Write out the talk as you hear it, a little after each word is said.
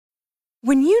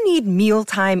When you need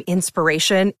mealtime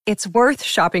inspiration, it's worth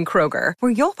shopping Kroger,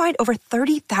 where you'll find over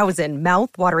 30,000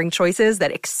 mouth-watering choices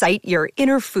that excite your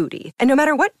inner foodie. And no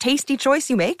matter what tasty choice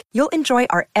you make, you'll enjoy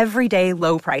our everyday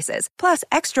low prices, plus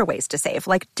extra ways to save,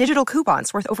 like digital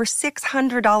coupons worth over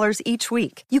 $600 each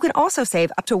week. You can also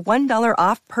save up to $1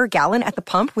 off per gallon at the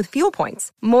pump with fuel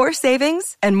points. More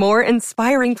savings and more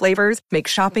inspiring flavors make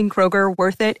shopping Kroger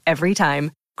worth it every time.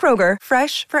 Kroger,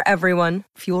 fresh for everyone.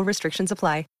 Fuel restrictions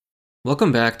apply.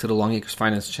 Welcome back to the Longacres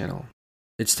Finance channel.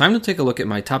 It's time to take a look at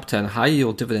my top 10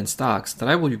 high-yield dividend stocks that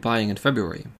I will be buying in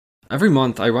February. Every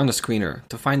month I run a screener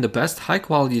to find the best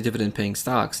high-quality dividend-paying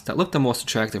stocks that look the most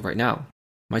attractive right now.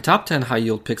 My top 10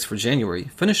 high-yield picks for January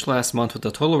finished last month with a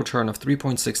total return of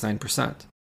 3.69%,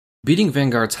 beating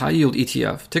Vanguard's high-yield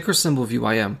ETF, ticker symbol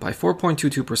VYM, by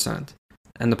 4.22%,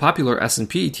 and the popular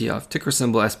S&P ETF, ticker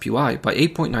symbol SPY, by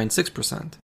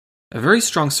 8.96%. A very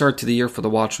strong start to the year for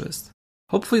the watchlist.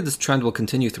 Hopefully this trend will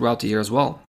continue throughout the year as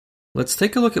well. Let's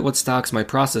take a look at what stocks my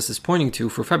process is pointing to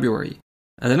for February,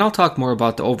 and then I'll talk more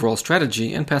about the overall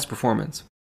strategy and past performance.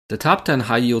 The top 10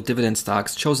 high-yield dividend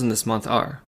stocks chosen this month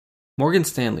are Morgan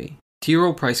Stanley, T.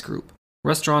 Rowe Price Group,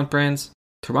 Restaurant Brands,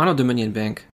 Toronto-Dominion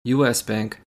Bank, US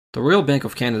Bank, the Royal Bank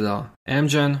of Canada,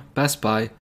 Amgen, Best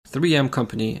Buy, 3M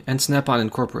Company, and Snap-on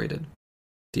Incorporated.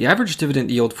 The average dividend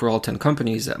yield for all 10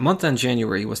 companies at month-end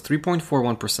January was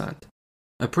 3.41%.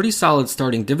 A pretty solid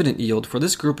starting dividend yield for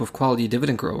this group of quality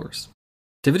dividend growers.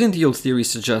 Dividend yield theory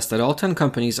suggests that all 10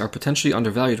 companies are potentially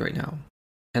undervalued right now,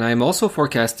 and I am also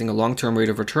forecasting a long-term rate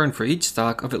of return for each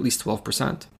stock of at least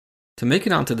 12%. To make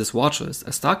it onto this watch list,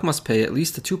 a stock must pay at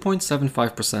least a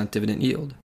 2.75% dividend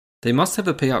yield. They must have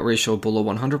a payout ratio below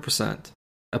 100%,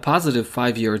 a positive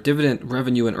 5-year dividend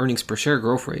revenue and earnings per share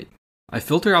growth rate. I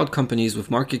filter out companies with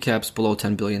market caps below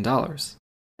 $10 billion.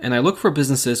 And I look for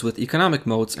businesses with economic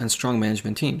moats and strong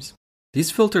management teams. These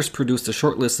filters produced a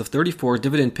short list of 34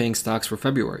 dividend-paying stocks for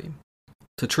February.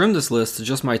 To trim this list to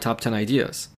just my top 10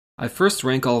 ideas, I first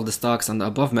rank all of the stocks on the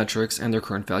above metrics and their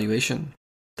current valuation.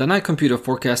 Then I compute a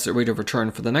forecasted rate of return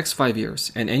for the next 5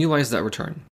 years and annualize that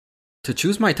return. To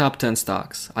choose my top 10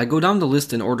 stocks, I go down the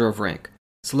list in order of rank,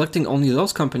 selecting only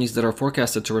those companies that are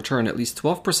forecasted to return at least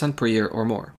 12% per year or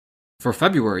more. For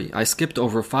February, I skipped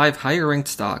over 5 higher-ranked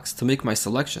stocks to make my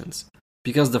selections,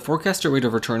 because the forecasted rate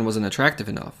of return wasn't attractive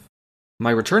enough. My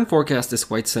return forecast is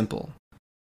quite simple.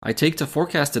 I take the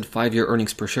forecasted 5-year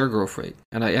earnings per share growth rate,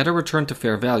 and I add a return to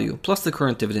fair value plus the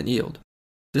current dividend yield.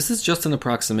 This is just an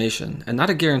approximation, and not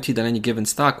a guarantee that any given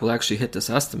stock will actually hit this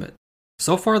estimate.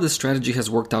 So far, this strategy has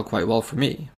worked out quite well for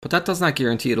me, but that does not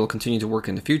guarantee it'll continue to work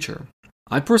in the future.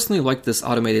 I personally like this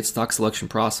automated stock selection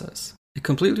process. It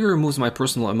completely removes my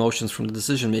personal emotions from the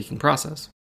decision-making process.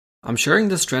 I'm sharing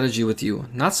this strategy with you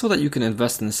not so that you can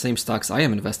invest in the same stocks I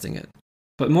am investing in,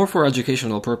 but more for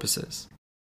educational purposes.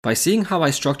 By seeing how I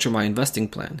structure my investing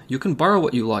plan, you can borrow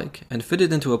what you like and fit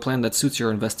it into a plan that suits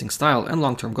your investing style and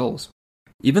long-term goals.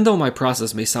 Even though my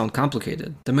process may sound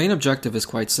complicated, the main objective is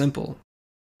quite simple.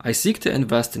 I seek to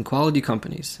invest in quality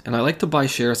companies, and I like to buy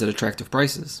shares at attractive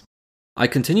prices. I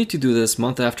continue to do this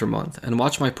month after month and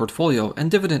watch my portfolio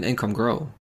and dividend income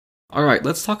grow. Alright,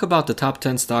 let's talk about the top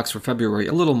 10 stocks for February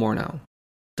a little more now.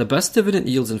 The best dividend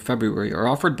yields in February are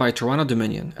offered by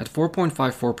Toronto-Dominion at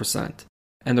 4.54%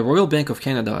 and the Royal Bank of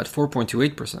Canada at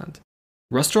 4.28%.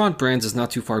 Restaurant Brands is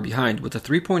not too far behind with a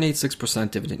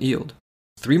 3.86% dividend yield.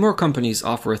 3 more companies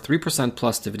offer a 3%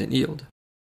 plus dividend yield.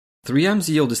 3M's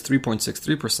yield is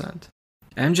 3.63%,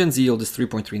 Amgen's yield is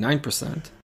 3.39%,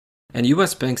 and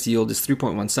US Bank's yield is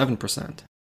 3.17%.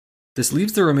 This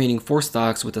leaves the remaining 4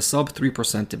 stocks with a sub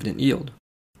 3% dividend yield.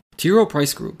 T. Rowe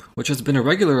Price Group, which has been a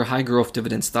regular high-growth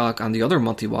dividend stock on the other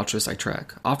monthly watchlist I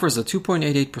track, offers a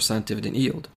 2.88% dividend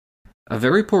yield. A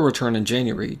very poor return in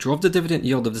January drove the dividend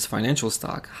yield of this financial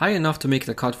stock high enough to make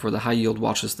the cut for the high-yield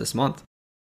watchlist this month.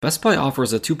 Best Buy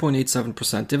offers a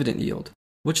 2.87% dividend yield,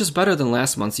 which is better than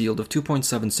last month's yield of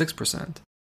 2.76%.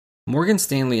 Morgan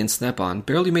Stanley and Snap-on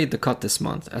barely made the cut this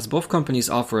month, as both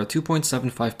companies offer a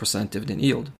 2.75% dividend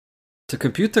yield. To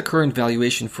compute the current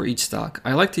valuation for each stock,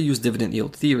 I like to use dividend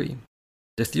yield theory.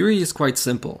 The theory is quite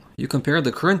simple. You compare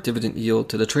the current dividend yield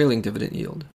to the trailing dividend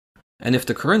yield. And if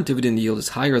the current dividend yield is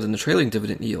higher than the trailing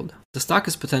dividend yield, the stock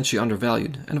is potentially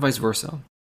undervalued, and vice versa.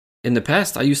 In the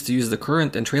past, I used to use the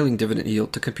current and trailing dividend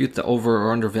yield to compute the over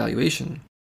or under valuation.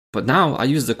 But now I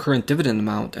use the current dividend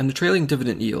amount and the trailing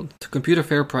dividend yield to compute a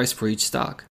fair price for each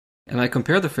stock, and I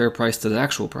compare the fair price to the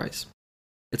actual price.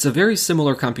 It's a very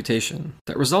similar computation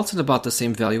that results in about the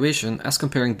same valuation as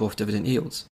comparing both dividend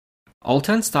yields. All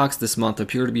 10 stocks this month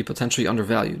appear to be potentially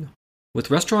undervalued, with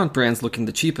Restaurant Brands looking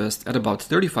the cheapest at about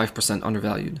 35%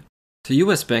 undervalued. to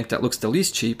US Bank that looks the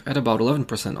least cheap at about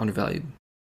 11% undervalued.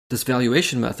 This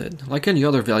valuation method, like any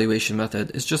other valuation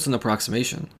method, is just an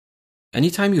approximation.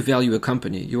 Anytime you value a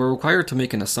company, you are required to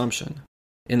make an assumption.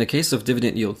 In the case of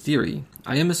dividend yield theory,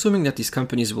 I am assuming that these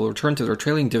companies will return to their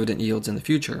trailing dividend yields in the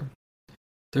future.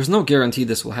 There's no guarantee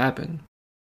this will happen.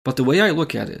 But the way I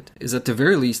look at it is at the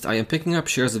very least I am picking up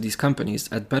shares of these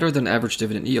companies at better than average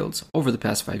dividend yields over the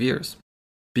past 5 years.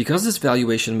 Because this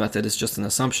valuation method is just an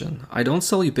assumption, I don't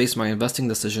solely base my investing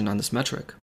decision on this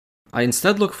metric. I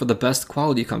instead look for the best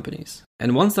quality companies,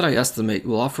 and ones that I estimate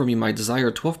will offer me my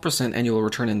desired 12% annual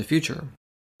return in the future.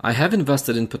 I have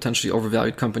invested in potentially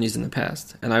overvalued companies in the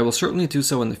past, and I will certainly do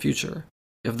so in the future,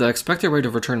 if the expected rate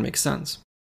of return makes sense.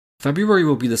 February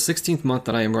will be the 16th month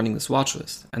that I am running this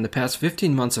watchlist, and the past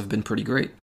 15 months have been pretty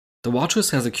great. The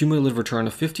watchlist has a cumulative return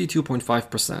of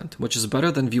 52.5%, which is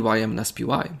better than VYM and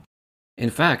SPY. In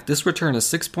fact, this return is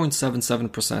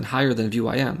 6.77% higher than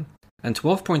VYM, and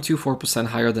 12.24%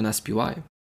 higher than SPY.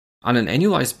 On an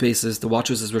annualized basis, the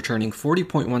watchlist is returning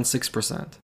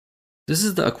 40.16%. This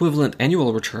is the equivalent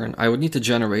annual return I would need to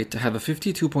generate to have a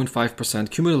 52.5%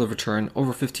 cumulative return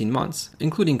over 15 months,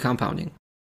 including compounding.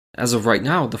 As of right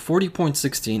now, the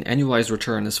 40.16 annualized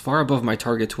return is far above my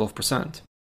target 12%.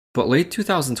 But late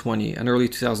 2020 and early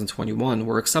 2021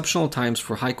 were exceptional times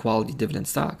for high-quality dividend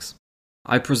stocks.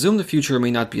 I presume the future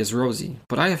may not be as rosy,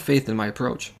 but I have faith in my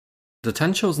approach. The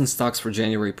 10 chosen stocks for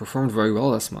January performed very well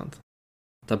last month.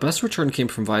 The best return came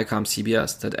from Viacom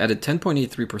CBS that added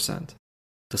 10.83%.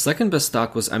 The second best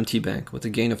stock was MT Bank with a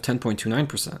gain of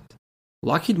 10.29%.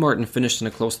 Lockheed Martin finished in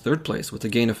a close third place with a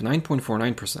gain of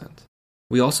 9.49%.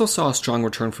 We also saw a strong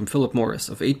return from Philip Morris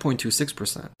of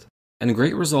 8.26%, and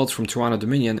great results from Toronto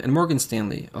Dominion and Morgan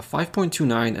Stanley of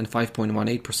 5.29% and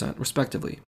 5.18%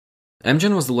 respectively.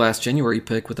 Amgen was the last January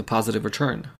pick with a positive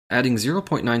return, adding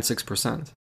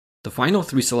 0.96%. The final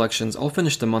 3 selections all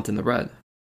finished the month in the red.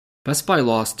 Best Buy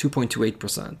lost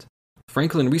 2.28%,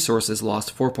 Franklin Resources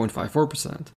lost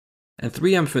 4.54%, and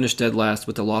 3M finished dead last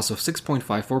with a loss of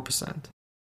 6.54%.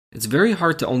 It's very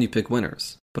hard to only pick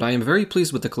winners, but I am very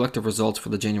pleased with the collective results for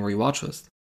the January watchlist.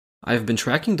 I have been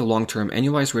tracking the long-term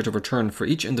annualized rate of return for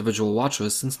each individual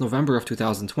watchlist since November of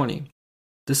 2020.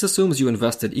 This assumes you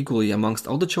invested equally amongst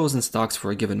all the chosen stocks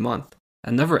for a given month,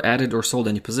 and never added or sold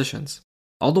any positions,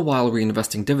 all the while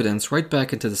reinvesting dividends right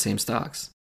back into the same stocks.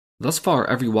 Thus far,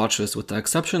 every watchlist with the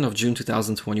exception of June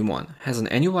 2021 has an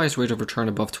annualized rate of return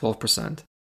above 12%.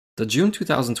 The June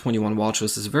 2021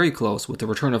 watchlist is very close with a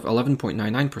return of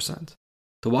 11.99%.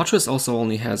 The watchlist also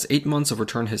only has 8 months of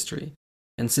return history,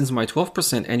 and since my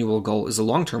 12% annual goal is a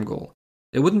long-term goal,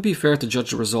 it wouldn't be fair to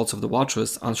judge the results of the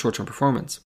watchlist on short-term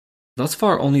performance. Thus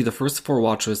far, only the first 4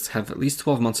 watchlists have at least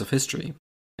 12 months of history,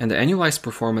 and the annualized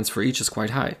performance for each is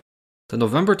quite high. The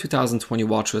November 2020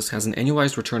 watchlist has an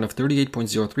annualized return of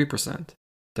 38.03%.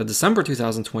 The December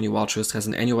 2020 watchlist has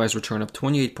an annualized return of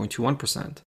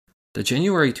 28.21%. The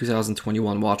January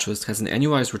 2021 watchlist has an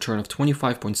annualized return of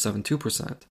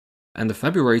 25.72%, and the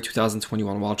February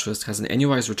 2021 watchlist has an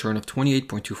annualized return of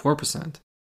 28.24%.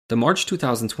 The March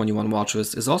 2021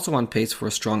 watchlist is also on pace for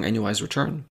a strong annualized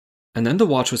return. And then the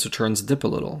watchlist returns dip a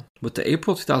little, with the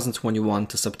April 2021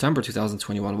 to September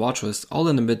 2021 watchlist all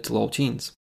in the mid to low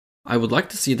teens. I would like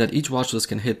to see that each watchlist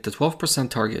can hit the 12%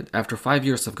 target after 5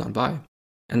 years have gone by,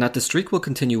 and that the streak will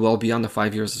continue well beyond the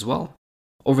 5 years as well.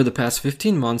 Over the past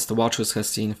 15 months, the watchlist has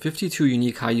seen 52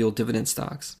 unique high-yield dividend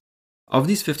stocks. Of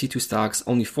these 52 stocks,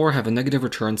 only 4 have a negative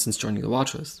return since joining the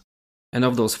watchlist. And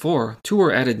of those 4, 2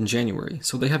 were added in January,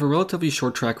 so they have a relatively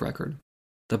short track record.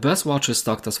 The best watchlist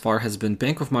stock thus far has been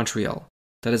Bank of Montreal,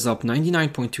 that is up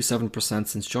 99.27%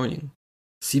 since joining.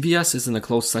 CVS is in a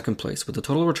close second place with a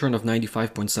total return of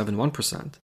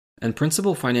 95.71%, and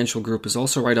Principal Financial Group is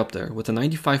also right up there with a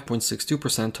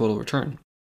 95.62% total return.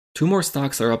 2 more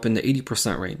stocks are up in the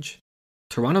 80% range.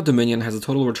 Toronto Dominion has a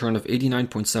total return of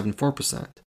 89.74%,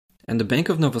 and the Bank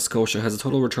of Nova Scotia has a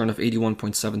total return of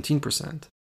 81.17%.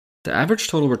 The average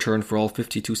total return for all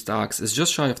 52 stocks is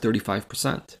just shy of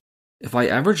 35%. If I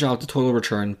average out the total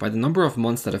return by the number of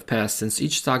months that have passed since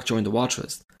each stock joined the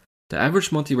watchlist, the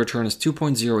average monthly return is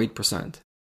 2.08%.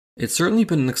 It's certainly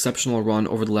been an exceptional run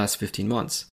over the last 15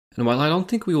 months, and while I don't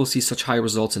think we will see such high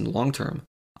results in the long term,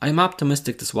 I am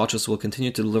optimistic this watchlist will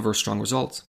continue to deliver strong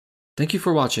results. Thank you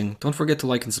for watching, don't forget to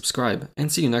like and subscribe,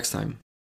 and see you next time.